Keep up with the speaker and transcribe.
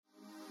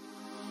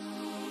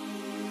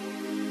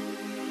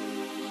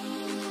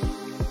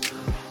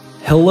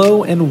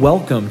Hello and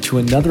welcome to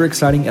another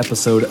exciting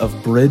episode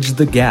of Bridge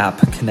the Gap,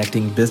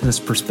 connecting business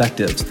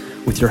perspectives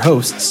with your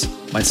hosts,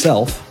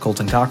 myself,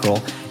 Colton Cockrell,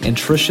 and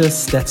Tricia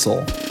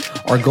Stetzel.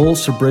 Our goal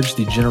is to bridge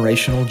the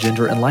generational,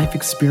 gender, and life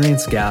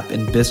experience gap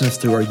in business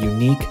through our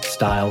unique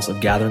styles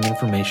of gathering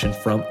information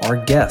from our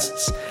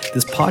guests.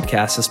 This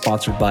podcast is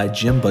sponsored by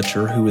Jim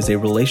Butcher, who is a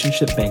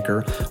relationship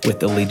banker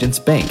with Allegiance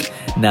Bank.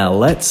 Now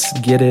let's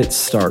get it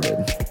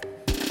started.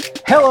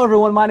 Hello,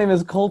 everyone. My name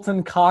is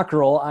Colton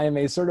Cockrell. I am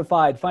a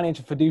certified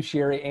financial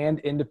fiduciary and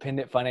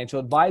independent financial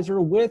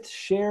advisor with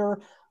Share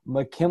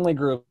McKinley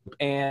Group.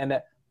 And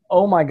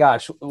oh my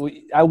gosh,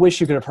 I wish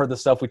you could have heard the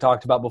stuff we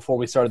talked about before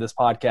we started this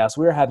podcast.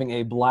 We're having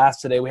a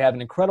blast today. We have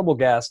an incredible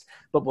guest.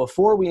 But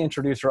before we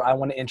introduce her, I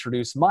want to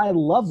introduce my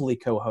lovely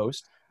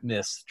co-host,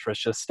 Miss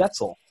Tricia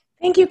Stetzel.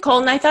 Thank you,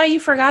 Colton. I thought you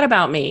forgot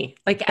about me.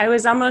 I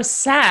was almost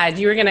sad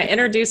you were going to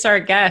introduce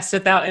our guest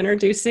without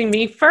introducing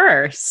me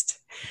first.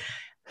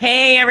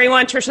 Hey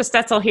everyone, Tricia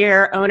Stetzel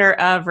here, owner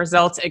of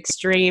Results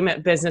Extreme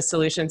Business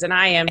Solutions, and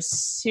I am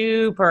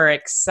super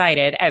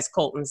excited, as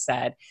Colton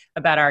said,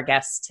 about our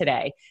guest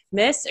today,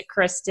 Miss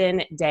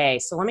Kristen Day.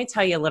 So let me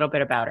tell you a little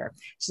bit about her.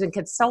 She's a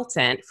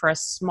consultant for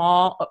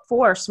small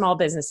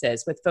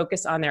businesses with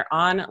focus on their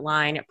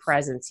online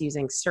presence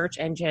using search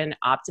engine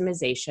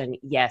optimization.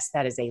 Yes,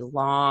 that is a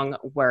long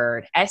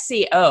word.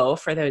 SEO,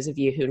 for those of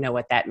you who know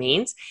what that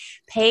means,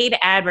 paid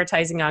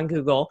advertising on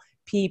Google,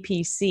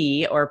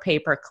 PPC or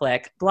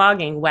pay-per-click,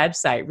 blogging,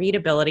 website,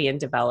 readability and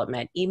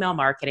development, email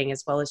marketing,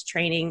 as well as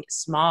training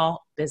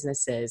small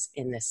businesses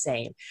in the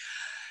same.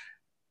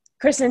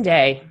 Kristen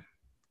Day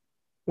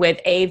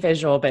with A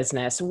Visual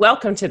Business.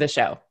 Welcome to the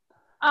show.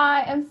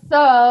 I am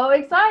so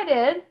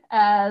excited,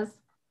 as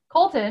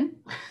Colton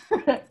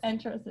and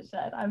Tricia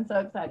said. I'm so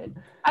excited.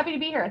 Happy to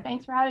be here.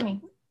 Thanks for having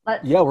me.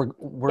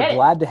 We're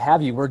glad to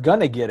have you. We're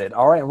going to get it.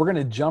 All right. We're going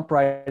to jump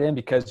right in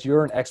because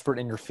you're an expert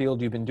in your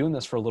field. You've been doing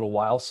this for a little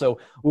while. So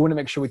we want to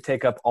make sure we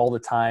take up all the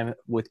time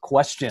with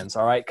questions.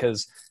 All right.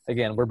 Because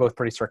again, we're both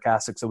pretty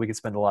sarcastic, so we could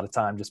spend a lot of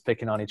time just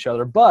picking on each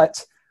other,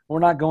 but we're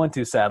not going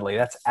to, sadly.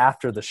 That's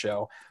after the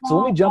show. So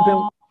let me jump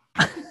in.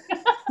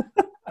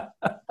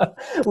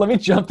 Let me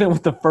jump in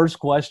with the first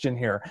question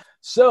here.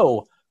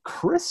 So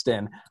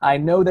Kristen, I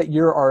know that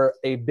you are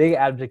a big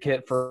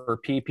advocate for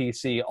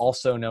PPC,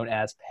 also known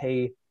as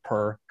pay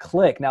per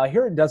click. Now, I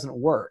hear it doesn't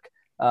work.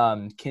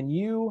 Can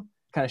you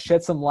kind of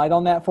shed some light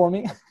on that for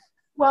me?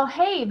 Well,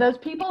 hey, those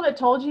people that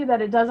told you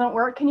that it doesn't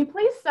work, can you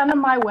please send them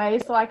my way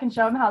so I can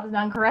show them how it's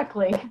done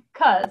correctly?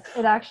 Because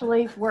it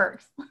actually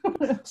works.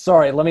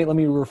 Sorry, let me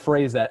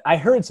rephrase that. I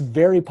heard it's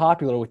very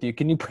popular with you.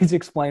 Can you please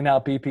explain how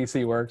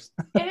PPC works?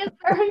 It is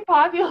very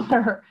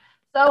popular.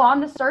 So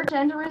on the search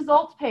engine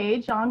results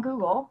page on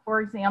Google, for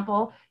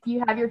example,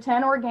 you have your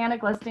 10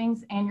 organic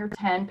listings and your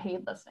 10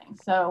 paid listings.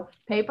 So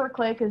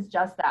pay-per-click is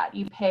just that.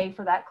 You pay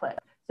for that click.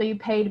 So you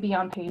pay to be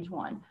on page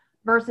one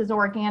versus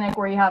organic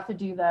where you have to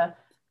do the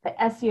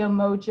SEO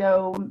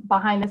mojo,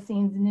 behind the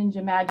scenes,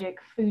 ninja magic,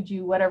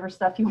 Fuji, whatever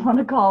stuff you want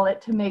to call it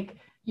to make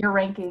your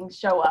rankings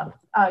show up,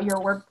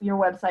 your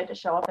website to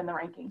show up in the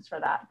rankings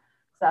for that.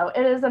 So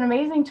it is an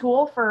amazing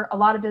tool for a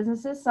lot of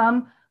businesses.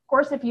 Of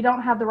course, if you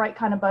don't have the right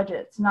kind of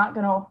budget, it's not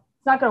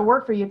gonna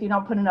work for you if you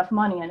don't put enough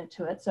money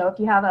into it. So if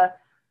you have a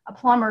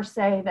plumber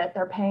say that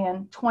they're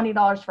paying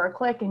 $20 for a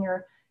click and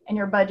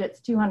your budget's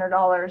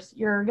 $200,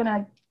 you're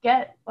gonna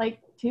get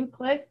like 2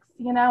 clicks,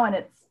 and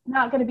it's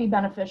not gonna be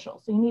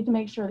beneficial. So you need to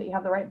make sure that you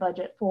have the right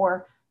budget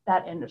for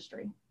that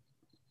industry.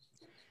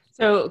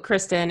 So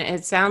Kristen,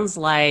 it sounds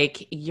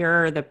like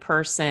you're the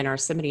person or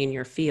somebody in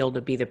your field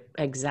would be the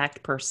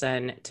exact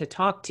person to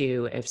talk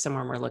to if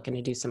someone were looking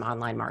to do some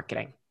online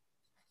marketing.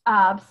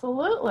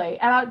 Absolutely.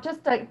 And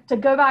just to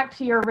go back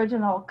to your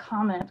original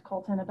comment,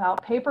 Colton,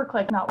 about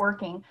pay-per-click not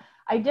working,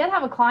 I did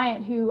have a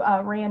client who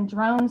ran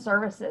drone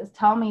services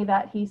tell me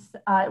that it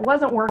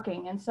wasn't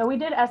working. And so we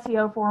did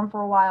SEO for him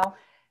for a while.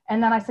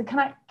 And then I said,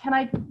 can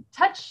I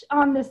touch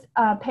on this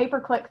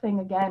pay-per-click thing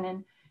again?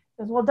 And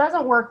he goes, well, it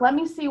doesn't work. Let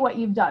me see what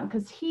you've done.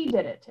 Because he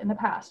did it in the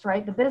past,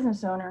 right? The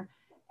business owner.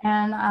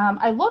 And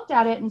I looked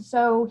at it. And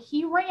so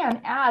he ran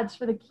ads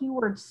for the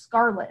keyword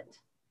scarlet.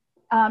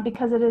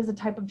 Because it is a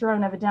type of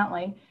drone,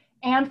 evidently,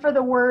 and for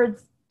the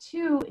words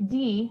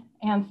 2D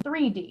and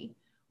 3D,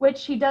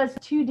 which he does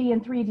 2D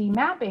and 3D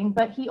mapping,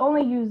 but he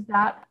only used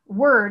that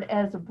word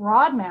as a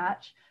broad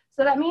match.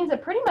 So that means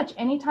that pretty much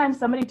anytime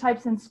somebody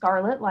types in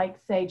Scarlet, like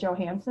say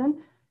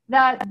Johansson,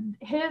 that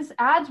his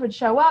ads would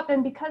show up.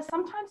 And because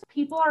sometimes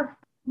people are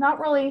not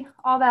really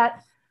all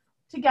that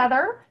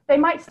together, they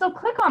might still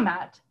click on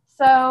that.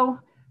 So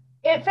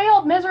it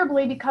failed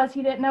miserably because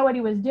he didn't know what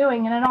he was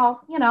doing. And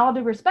in all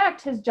due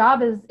respect, his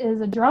job is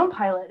a drone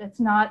pilot. It's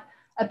not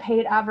a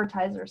paid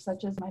advertiser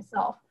such as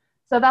myself.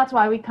 So that's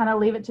why we kind of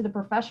leave it to the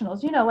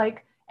professionals.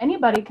 Like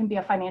anybody can be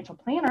a financial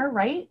planner,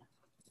 right?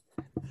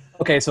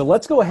 Okay, so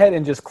let's go ahead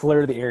and just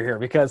clear the air here,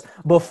 because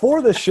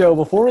before the show,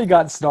 before we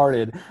got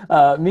started,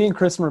 me and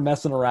Kristen were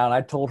messing around. I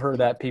told her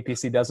that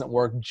PPC doesn't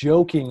work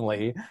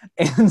jokingly,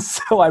 and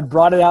so I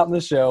brought it out in the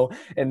show,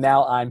 and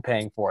now I'm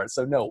paying for it.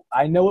 So no,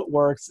 I know it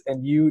works,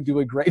 and you do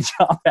a great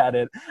job at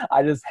it.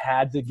 I just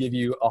had to give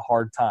you a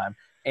hard time.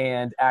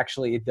 And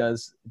actually, it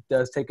does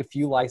take a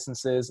few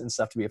licenses and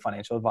stuff to be a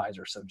financial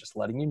advisor. So just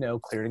letting you know,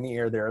 clearing the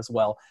air there as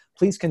well.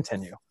 Please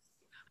continue.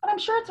 But I'm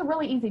sure it's a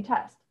really easy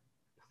test.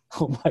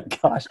 Oh my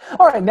gosh.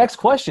 All right, next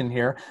question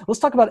here. Let's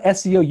talk about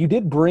SEO. You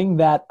did bring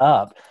that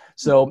up.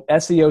 So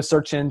SEO,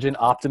 search engine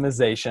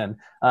optimization.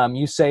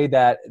 You say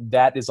that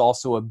is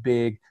also a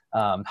big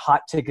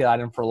hot ticket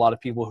item for a lot of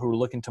people who are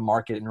looking to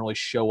market and really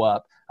show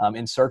up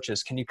in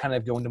searches. Can you kind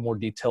of go into more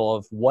detail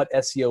of what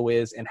SEO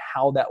is and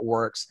how that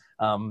works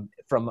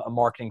from a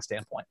marketing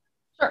standpoint?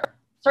 Sure.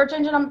 Search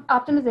engine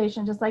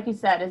optimization, just like you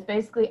said, is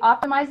basically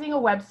optimizing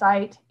a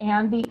website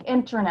and the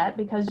internet,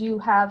 because you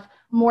have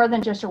more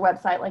than just your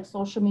website, like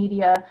social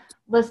media,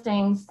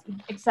 listings,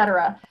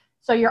 etc.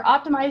 So you're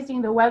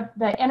optimizing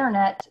the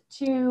internet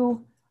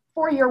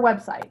for your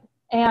website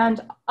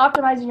and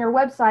optimizing your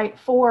website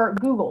for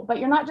Google. But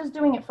you're not just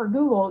doing it for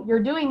Google,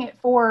 you're doing it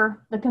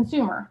for the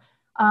consumer.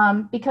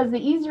 Because the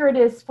easier it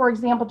is, for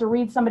example, to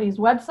read somebody's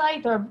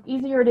website, the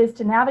easier it is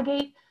to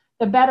navigate,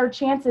 the better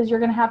chances you're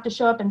going to have to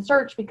show up in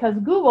search, because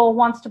Google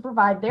wants to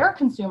provide their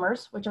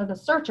consumers, which are the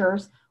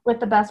searchers, with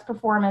the best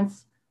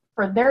performance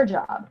for their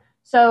job.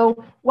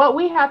 So what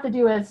we have to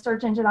do as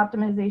search engine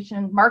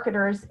optimization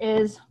marketers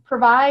is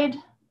provide,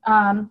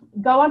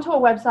 go onto a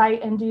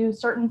website and do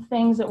certain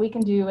things that we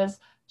can do,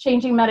 as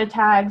changing meta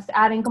tags,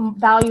 adding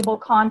valuable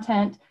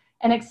content,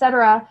 and et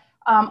cetera,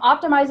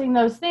 optimizing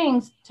those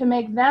things to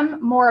make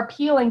them more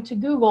appealing to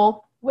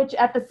Google, which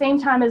at the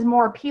same time is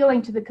more appealing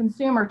to the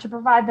consumer, to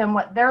provide them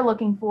what they're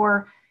looking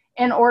for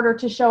in order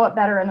to show up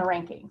better in the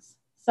rankings.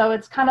 So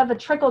it's kind of a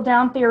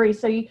trickle-down theory.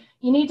 So you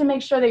need to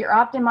make sure that you're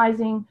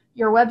optimizing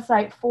your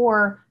website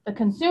for the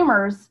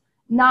consumers,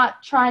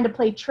 not trying to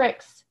play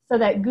tricks so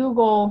that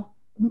Google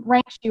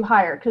ranks you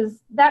higher,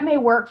 because that may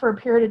work for a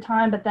period of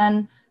time, but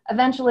then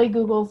eventually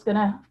Google's going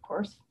to, of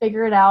course,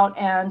 figure it out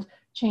and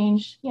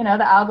change, the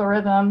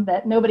algorithm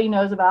that nobody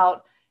knows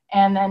about,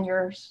 and then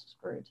you're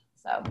screwed.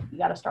 So you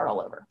got to start all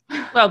over.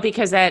 Well,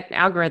 because that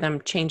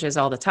algorithm changes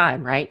all the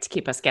time, right? To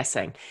keep us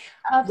guessing.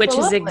 Absolutely.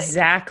 Which is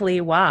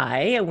exactly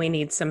why we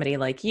need somebody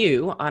like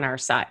you on our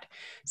side.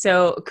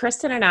 So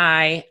Kristen and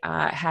I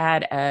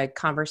had a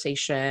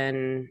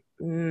conversation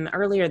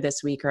earlier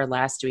this week or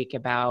last week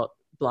about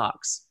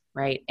blogs,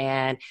 right?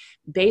 And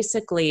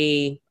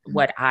basically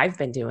what I've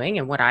been doing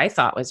and what I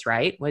thought was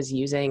right was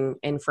using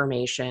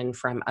information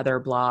from other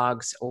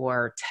blogs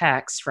or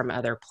text from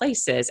other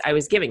places. I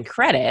was giving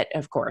credit,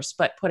 of course,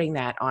 but putting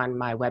that on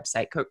my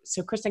website.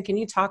 So Kristen, can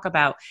you talk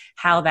about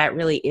how that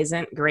really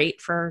isn't great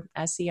for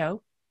SEO?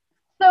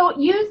 So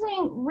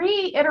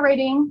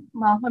reiterating,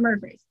 well, let me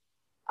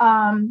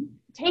rephrase.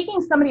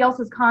 Taking somebody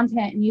else's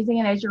content and using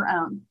it as your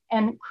own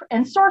and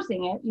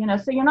sourcing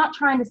it, so you're not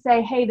trying to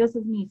say, hey, this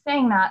is me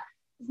saying that.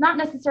 It's not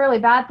necessarily a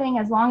bad thing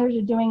as long as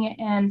you're doing it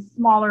in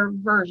smaller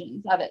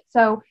versions of it.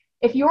 So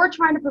if you're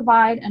trying to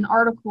provide an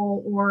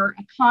article or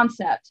a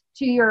concept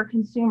to your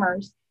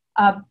consumers,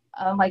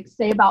 like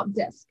say about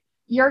DISC,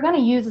 you're going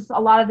to use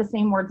a lot of the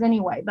same words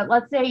anyway. But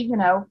let's say,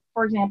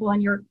 for example,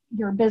 in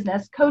your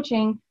business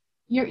coaching,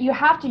 you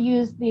have to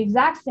use the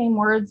exact same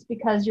words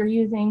because you're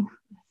using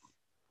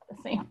the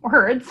same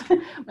words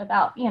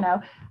without,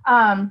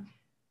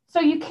 so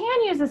you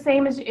can use the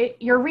same as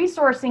you're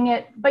resourcing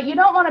it, but you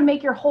don't want to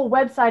make your whole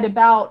website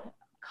about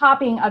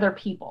copying other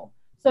people.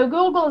 So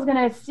Google is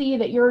going to see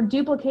that you're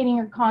duplicating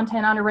your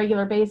content on a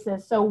regular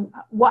basis. So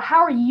how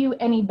are you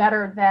any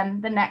better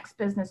than the next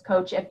business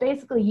coach if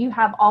basically you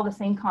have all the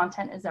same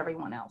content as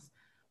everyone else?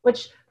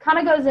 Which kind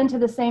of goes into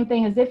the same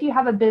thing as if you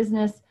have a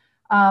business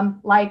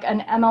like an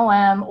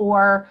MLM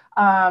or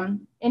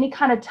any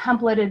kind of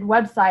templated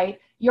website,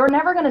 you're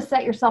never going to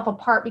set yourself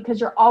apart because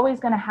you're always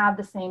going to have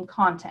the same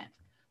content.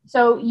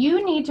 So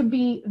you need to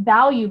be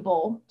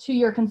valuable to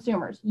your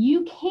consumers.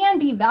 You can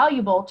be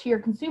valuable to your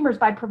consumers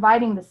by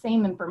providing the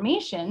same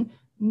information,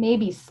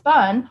 maybe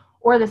spun,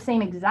 or the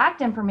same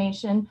exact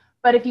information.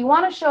 But if you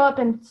want to show up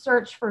and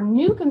search for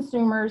new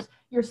consumers,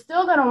 you're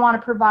still going to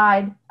want to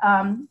provide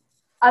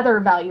other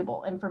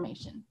valuable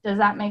information. Does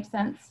that make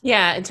sense?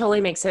 Yeah, it totally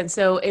makes sense.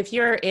 So if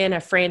you're in a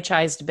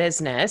franchised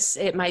business,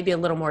 it might be a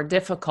little more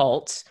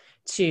difficult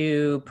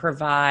to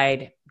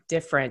provide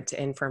different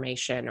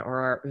information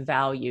or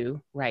value,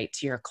 right,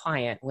 to your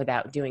client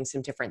without doing some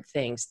different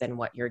things than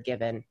what you're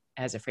given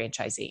as a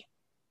franchisee.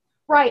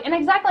 Right. And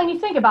exactly. And you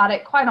think about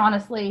it, quite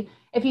honestly,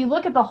 if you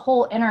look at the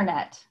whole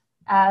internet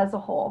as a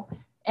whole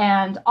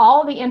and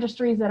all the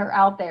industries that are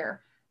out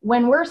there,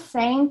 when we're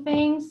saying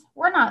things,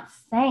 we're not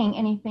saying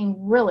anything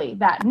really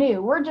that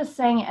new. We're just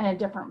saying it in a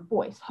different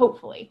voice,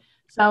 hopefully.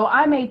 So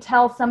I may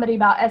tell somebody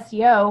about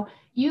SEO.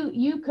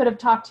 You could have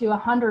talked to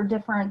 100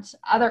 different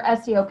other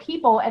SEO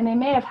people, and they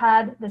may have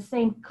had the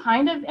same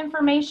kind of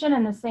information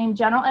and the same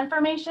general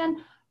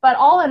information. But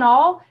all in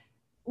all,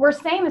 we're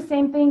saying the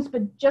same things,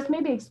 but just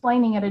maybe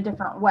explaining it a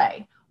different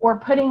way, or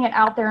putting it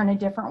out there in a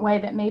different way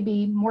that may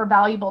be more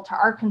valuable to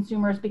our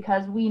consumers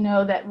because we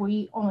know that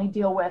we only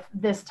deal with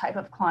this type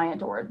of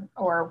client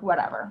or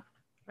whatever.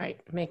 Right.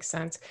 Makes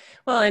sense.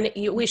 Well, and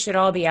we should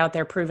all be out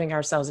there proving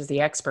ourselves as the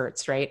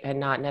experts, right? And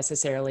not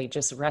necessarily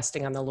just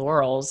resting on the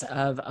laurels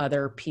of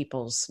other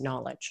people's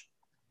knowledge.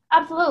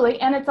 Absolutely.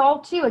 And it's all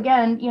too,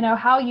 again,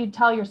 how you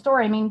tell your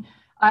story. I mean,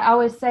 I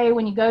always say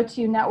when you go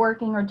to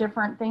networking or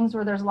different things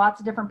where there's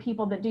lots of different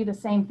people that do the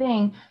same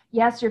thing,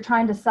 yes, you're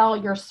trying to sell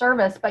your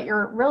service, but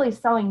you're really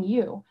selling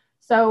you.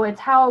 So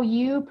it's how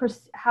you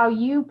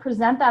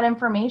present that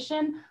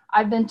information.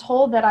 I've been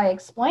told that I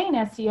explain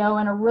SEO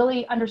in a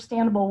really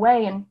understandable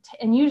way,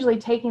 and usually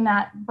taking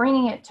that,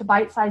 bringing it to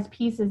bite-sized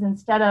pieces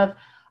instead of,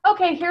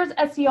 okay, here's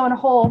SEO in a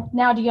whole.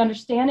 Now, do you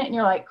understand it? And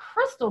you're like,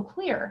 crystal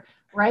clear,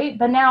 right?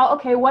 But now,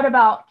 okay, what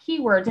about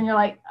keywords? And you're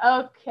like,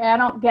 okay, I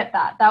don't get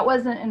that. That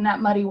wasn't in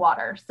that muddy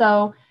water.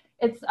 So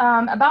it's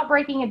about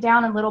breaking it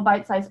down in little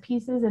bite-sized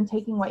pieces and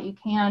taking what you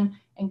can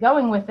and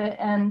going with it,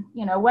 and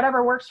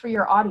whatever works for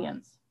your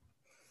audience.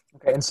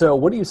 Okay, and so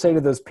what do you say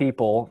to those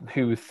people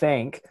who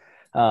think,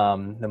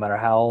 no matter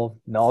how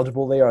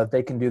knowledgeable they are,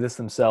 they can do this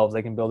themselves?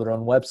 They can build their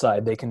own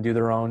website. They can do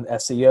their own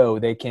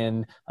SEO. They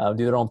can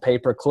do their own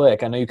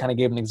pay-per-click. I know you kind of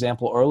gave an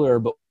example earlier,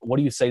 but what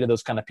do you say to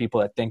those kind of people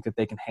that think that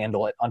they can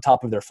handle it on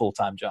top of their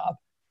full-time job?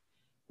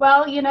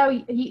 Well, you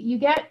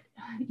get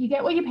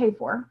what you pay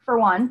for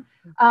one.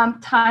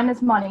 Time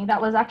is money. That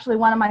was actually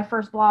one of my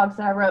first blogs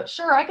that I wrote.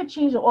 Sure, I could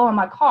change the oil in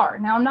my car.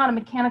 Now, I'm not a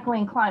mechanically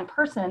inclined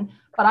person,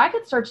 but I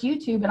could search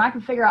YouTube and I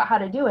could figure out how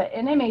to do it.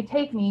 And it may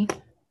take me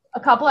a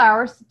couple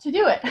hours to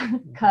do it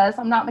because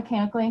I'm not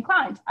mechanically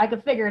inclined. I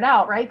could figure it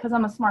out, right? Because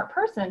I'm a smart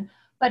person.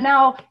 But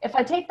now if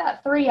I take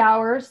that 3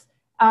 hours,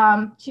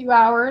 2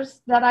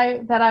 hours that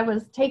I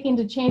was taking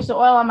to change the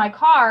oil on my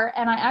car,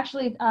 and I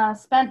actually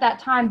spent that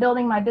time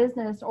building my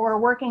business or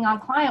working on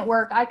client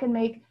work, I can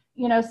make,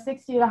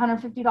 $60 to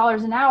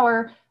 $150 an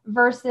hour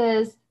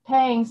versus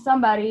paying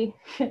somebody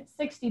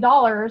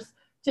 $60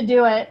 to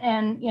do it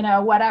in,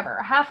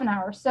 whatever, half an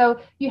hour. So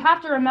you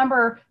have to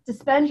remember to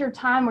spend your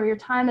time where your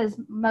time is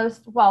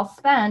most well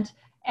spent,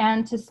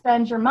 and to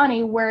spend your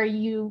money where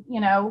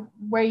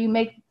where you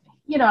make,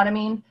 what I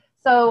mean?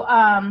 So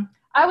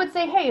I would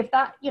say, hey, if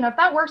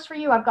that works for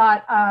you, I've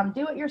got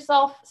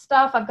do-it-yourself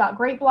stuff. I've got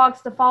great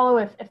blogs to follow.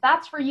 If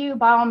that's for you,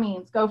 by all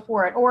means, go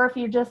for it. Or if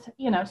you're just,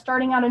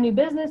 starting out a new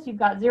business, you've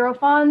got zero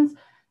funds,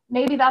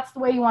 maybe that's the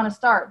way you want to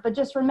start. But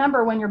just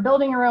remember, when you're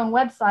building your own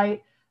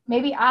website,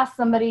 maybe ask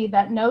somebody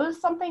that knows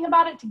something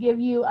about it to give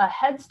you a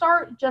head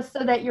start, just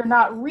so that you're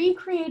not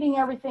recreating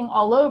everything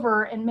all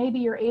over, and maybe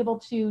you're able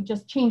to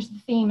just change the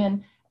theme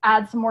and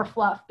add some more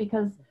fluff,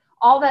 because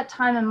all that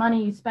time and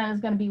money you spend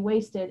is going to be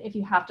wasted if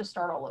you have to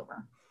start all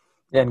over.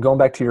 Yeah, and going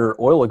back to your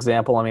oil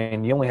example, I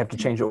mean, you only have to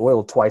change the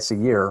oil twice a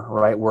year,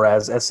 right?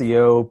 Whereas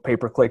SEO,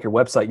 pay-per-click, your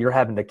website, you're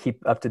having to keep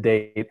up to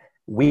date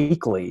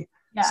weekly.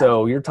 Yeah.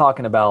 So you're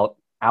talking about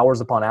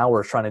hours upon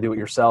hours trying to do it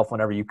yourself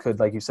whenever you could,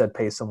 like you said,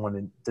 pay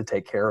someone to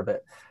take care of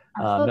it.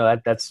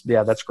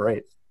 That's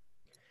great.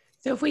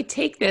 So if we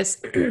take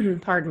this,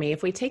 pardon me,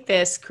 if we take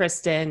this,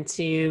 Kristen,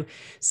 to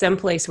some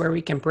place where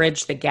we can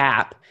bridge the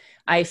gap,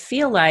 I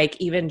feel like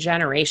even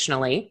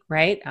generationally,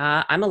 right?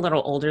 I'm a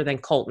little older than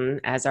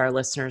Colton, as our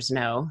listeners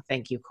know.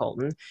 Thank you,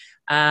 Colton.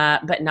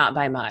 But not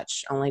by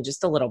much, only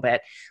just a little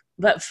bit.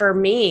 But for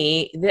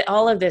me,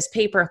 all of this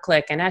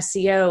pay-per-click and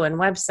SEO and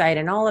website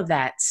and all of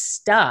that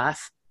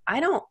stuff, I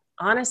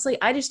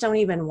just don't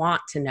even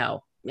want to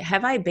know.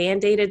 Have I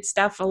band-aided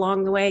stuff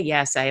along the way?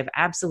 Yes, I have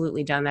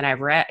absolutely done that.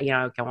 I've read,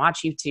 I can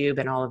watch YouTube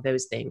and all of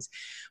those things,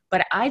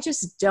 but I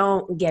just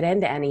don't get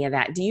into any of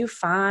that. Do you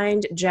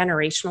find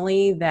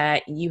generationally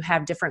that you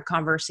have different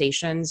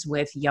conversations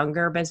with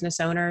younger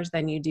business owners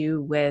than you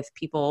do with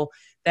people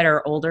that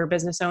are older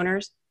business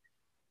owners?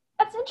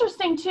 That's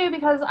interesting too,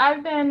 because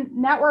I've been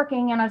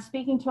networking and I'm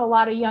speaking to a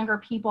lot of younger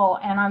people,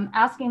 and I'm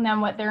asking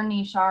them what their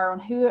niche are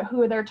and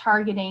who they're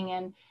targeting.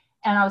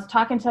 And I was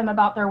talking to them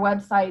about their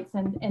websites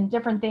and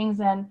different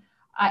things. And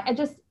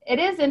it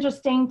is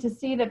interesting to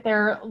see that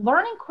they're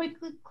learning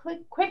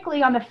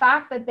quickly on the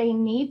fact that they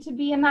need to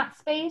be in that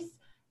space.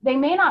 They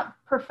may not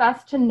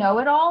profess to know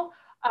it all,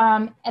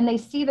 and they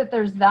see that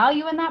there's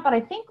value in that. But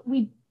I think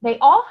they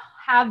all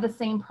have the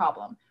same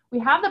problem. We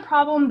have the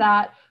problem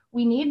that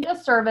we need a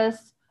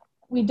service.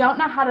 We don't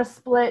know how to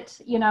split,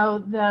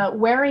 the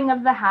wearing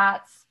of the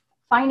hats,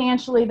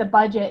 financially, the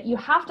budget. You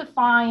have to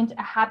find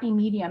a happy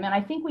medium. And I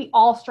think we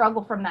all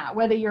struggle from that.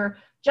 Whether you're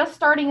just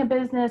starting a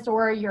business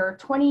or you're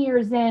 20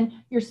 years in,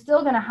 you're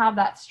still going to have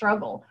that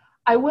struggle.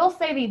 I will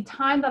say the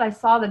time that I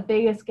saw the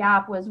biggest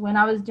gap was when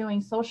I was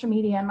doing social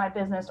media in my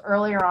business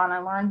earlier on. I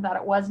learned that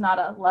it was not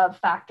a love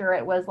factor.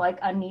 It was like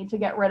a need to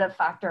get rid of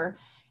factor.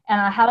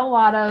 And I had a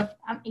lot of,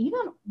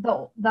 even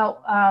the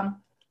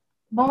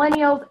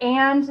millennials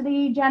and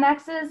the Gen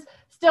X's,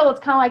 still, it's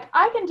kind of like,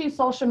 I can do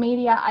social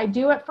media. I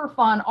do it for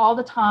fun all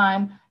the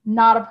time.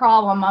 Not a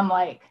problem. I'm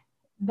like,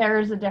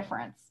 there's a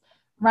difference.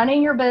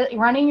 Running your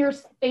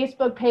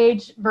Facebook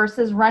page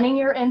versus running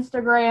your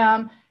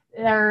Instagram,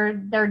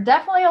 they're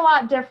definitely a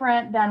lot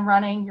different than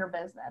running your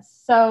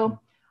business. So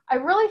I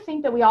really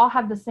think that we all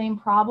have the same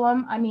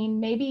problem. I mean,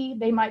 maybe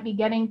they might be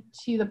getting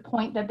to the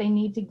point that they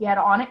need to get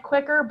on it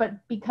quicker, but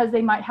because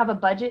they might have a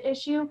budget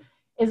issue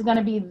is going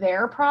to be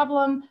their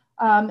problem.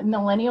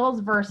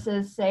 Millennials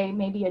versus, say,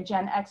 maybe a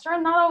Gen Xer,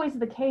 and not always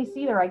the case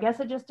either. I guess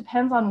it just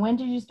depends on when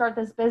did you start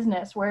this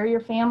business, where your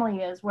family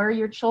is, where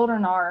your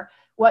children are,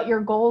 what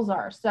your goals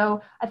are.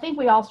 So I think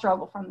we all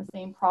struggle from the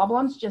same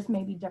problems, just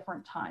maybe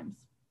different times.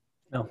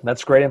 No,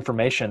 that's great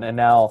information. And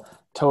now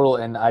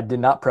and I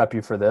did not prep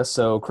you for this,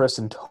 so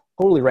Kristen,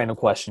 totally random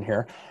question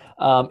here.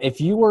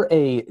 If you were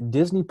a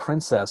Disney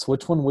princess,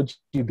 which one would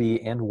you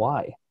be and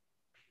why?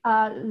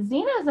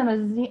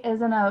 Xena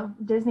isn't a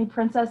Disney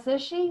princess,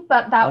 is she?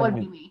 But that would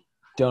be me.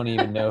 Don't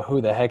even know who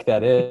the heck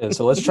that is.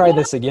 So let's try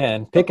this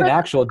again. Pick an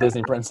actual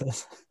Disney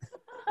princess.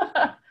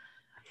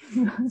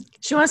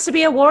 She wants to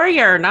be a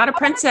warrior, not a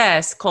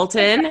princess,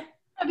 Colton.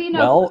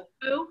 Well,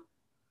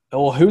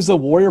 who's the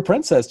warrior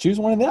princess? Choose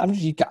one of them.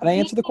 You got to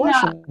answer the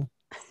question.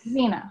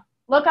 Xena.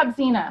 Look up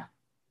Xena.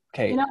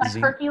 Okay. You know, like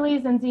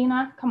Hercules and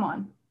Xena? Come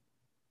on.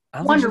 I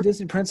don't think she's a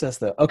Disney princess,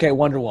 though. Okay,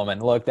 Wonder Woman.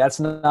 Look, that's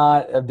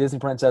not a Disney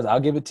princess. I'll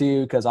give it to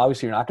you because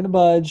obviously you're not going to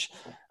budge.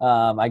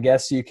 I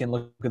guess you can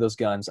look at those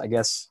guns. I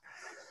guess,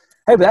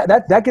 hey, but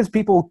that gives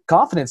people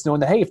confidence knowing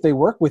that, hey, if they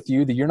work with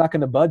you, that you're not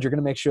going to budge. You're going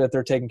to make sure that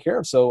they're taken care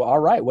of. So, all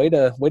right, way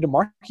to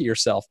market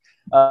yourself.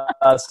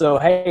 So,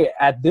 hey,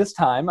 at this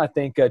time, I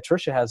think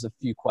Trisha has a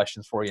few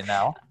questions for you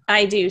now.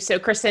 I do. So,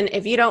 Kristen,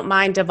 if you don't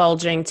mind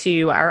divulging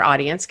to our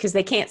audience, because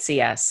they can't see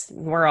us,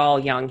 we're all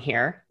young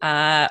here.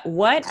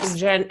 What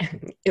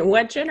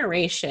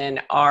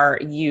generation are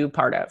you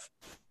part of?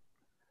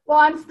 Well,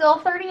 I'm still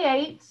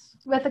 38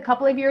 with a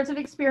couple of years of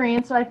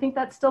experience, so I think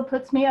that still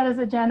puts me out as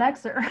a Gen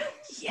Xer.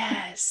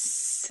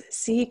 Yes.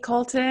 See,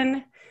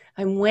 Colton,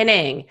 I'm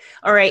winning.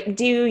 All right.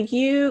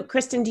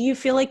 Kristen, do you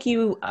feel like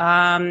you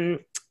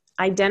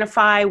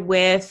identify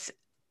with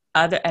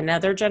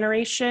another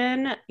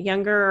generation,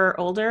 younger or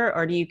older,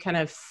 or do you kind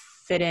of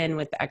fit in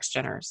with the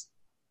X-Geners?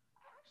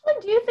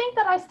 Actually, do you think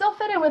that I still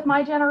fit in with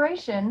my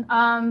generation?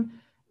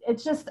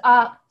 It's just,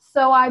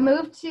 so I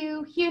moved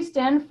to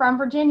Houston from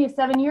Virginia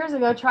 7 years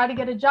ago, tried to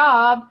get a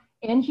job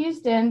in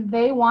Houston.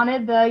 They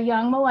wanted the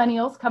young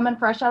millennials coming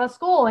fresh out of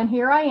school. And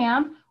here I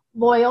am,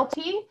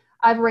 loyalty.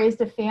 I've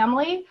raised a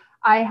family.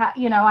 I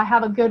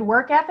have a good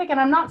work ethic, and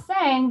I'm not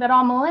saying that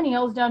all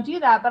millennials don't do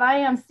that, but I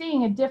am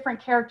seeing a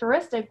different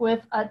characteristic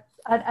with a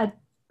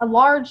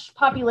large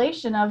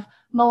population of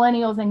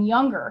millennials and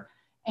younger.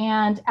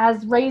 And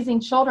as raising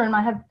children,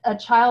 I have a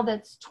child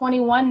that's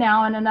 21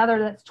 now and another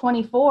that's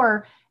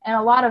 24, and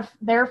a lot of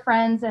their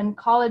friends and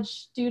college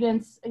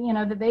students,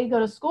 that they go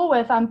to school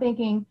with, I'm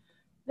thinking,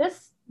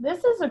 this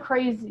is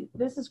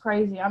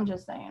crazy. I'm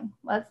just saying,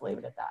 let's leave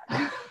it at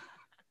that.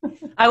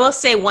 I will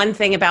say one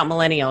thing about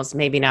millennials,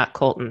 maybe not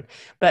Colton,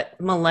 but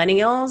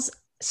millennials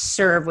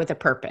serve with a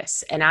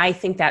purpose. And I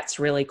think that's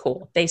really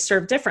cool. They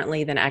serve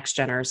differently than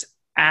X-Geners,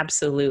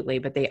 absolutely,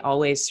 but they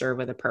always serve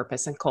with a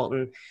purpose. And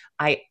Colton,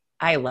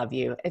 I love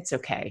you. It's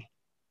okay.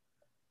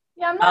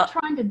 Yeah, I'm not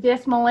trying to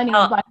diss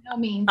millennials by no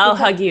means. I'll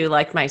hug you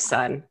like my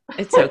son.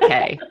 It's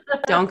okay.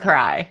 Don't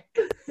cry.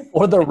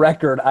 For the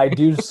record, I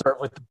do serve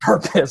with the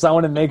purpose. I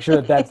want to make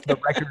sure that the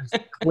record's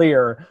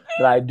clear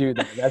that I do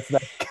that. That's my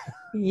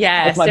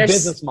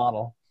business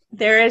model.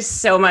 There is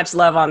so much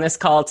love on this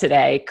call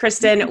today.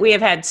 Kristen, we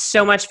have had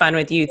so much fun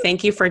with you.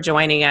 Thank you for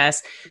joining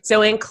us.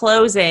 So in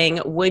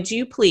closing, would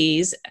you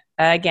please,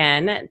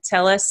 again,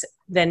 tell us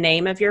the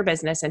name of your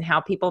business and how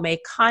people may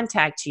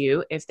contact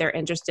you if they're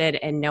interested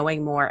in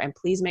knowing more. And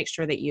please make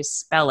sure that you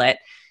spell it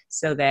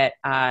so that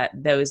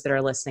those that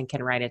are listening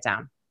can write it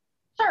down.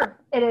 Sure.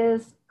 It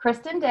is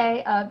Kristen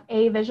Day of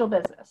A Visual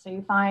Business. So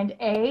you find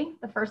A,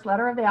 the first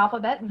letter of the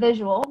alphabet,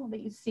 visual, that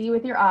you see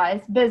with your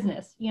eyes,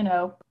 business,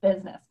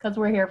 business, because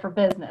we're here for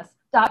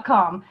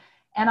business.com.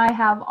 And I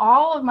have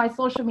all of my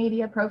social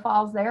media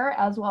profiles there,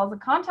 as well as a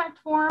contact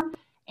form.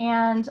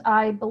 And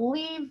I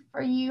believe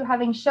for you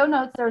having show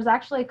notes, there's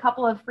actually a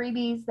couple of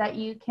freebies that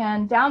you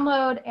can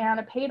download and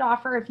a paid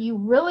offer if you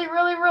really,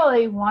 really,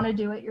 really want to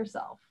do it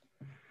yourself.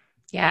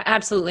 Yeah,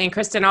 absolutely. And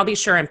Kristen, I'll be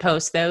sure and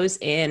post those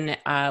in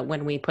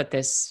when we put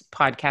this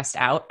podcast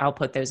out. I'll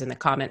put those in the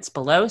comments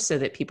below so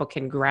that people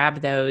can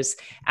grab those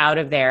out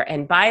of there.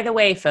 And by the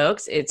way,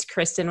 folks, it's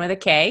Kristen with a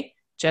K,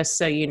 just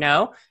so you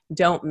know.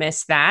 Don't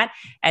miss that.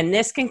 And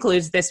this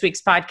concludes this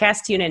week's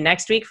podcast. Tune in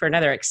next week for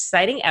another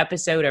exciting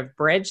episode of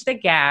Bridge the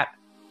Gap,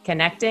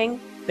 Connecting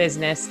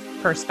Business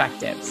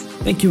Perspectives.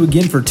 Thank you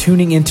again for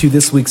tuning into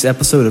this week's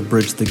episode of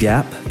Bridge the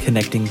Gap,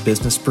 Connecting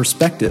Business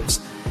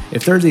Perspectives.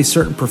 If there's a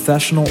certain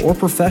professional or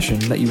profession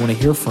that you want to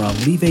hear from,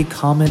 leave a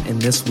comment in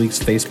this week's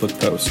Facebook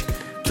post.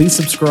 Please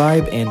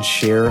subscribe and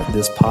share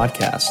this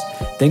podcast.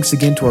 Thanks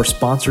again to our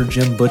sponsor,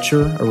 Jim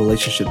Butcher, a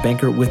relationship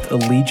banker with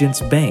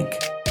Allegiance Bank.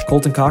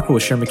 Colton Cockrell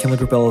with Sharon McKinley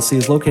Group LLC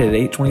is located at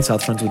 820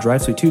 South Friendswood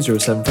Drive, Suite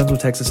 207, Friendswood,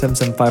 Texas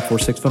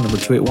 77546, phone number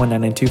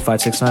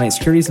 281-992-5698.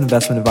 Securities and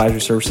investment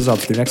advisory services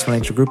offered through Next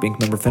Financial Group Inc.,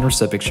 member FINRA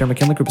SIPC. Sharon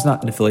McKinley Group is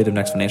not an affiliate of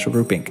Next Financial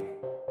Group Inc.